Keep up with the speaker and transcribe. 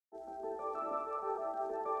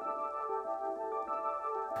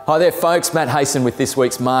Hi there folks, Matt Hayson with this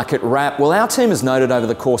week's Market Wrap. Well, our team has noted over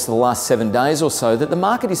the course of the last 7 days or so that the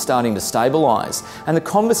market is starting to stabilise, and the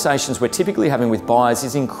conversations we're typically having with buyers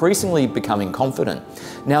is increasingly becoming confident.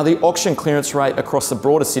 Now, the auction clearance rate across the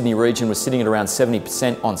broader Sydney region was sitting at around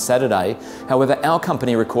 70% on Saturday. However, our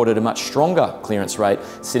company recorded a much stronger clearance rate,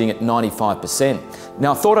 sitting at 95%.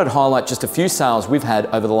 Now, I thought I'd highlight just a few sales we've had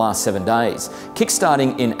over the last 7 days.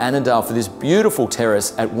 Kickstarting in Annandale for this beautiful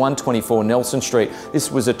terrace at 124 Nelson Street.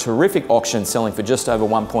 This was a terrific auction selling for just over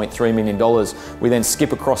 $1.3 million. We then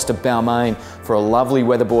skip across to Balmain for a lovely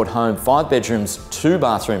weatherboard home, 5 bedrooms, 2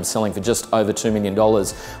 bathrooms, selling for just over $2 million.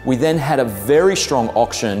 We then had a very strong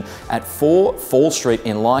auction at 4 Fall Street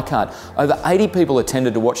in Leichhardt. Over 80 people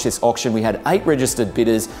attended to watch this auction. We had 8 registered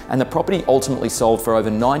bidders, and the property ultimately sold for over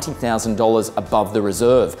 $90,000 above the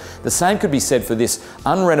reserve. The same could be said for this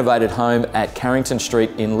unrenovated home at Carrington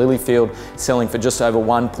Street in Lilyfield, selling for just over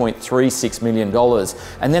 $1.36 million.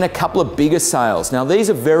 And then a couple of bigger sales. Now, these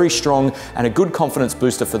are very strong and a good confidence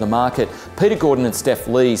booster for the market. Peter Gordon and Steph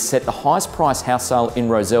Lee set the highest price house sale in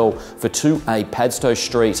Rozelle for 2A Padstow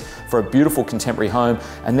Street for a beautiful contemporary home.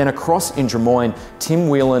 And then across in Drummoyne, Tim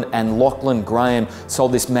Whelan and Lachlan Graham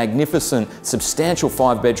sold this magnificent, substantial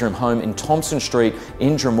 5-bedroom home in Thompson Street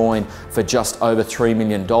in Drummoyne for just over $3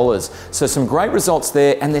 million. So some great results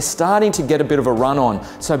there, and they're starting to get a bit of a run on.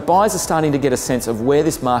 So buyers are starting to get a sense of where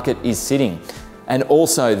this market is sitting. And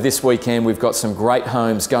also this weekend, we've got some great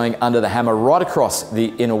homes going under the hammer right across the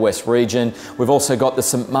inner west region. We've also got the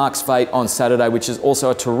St Mark's Fete on Saturday, which is also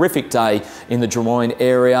a terrific day in the Drummoyne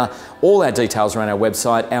area. All our details are on our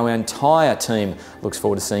website. Our entire team looks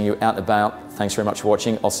forward to seeing you out and about. Thanks very much for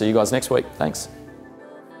watching. I'll see you guys next week. Thanks.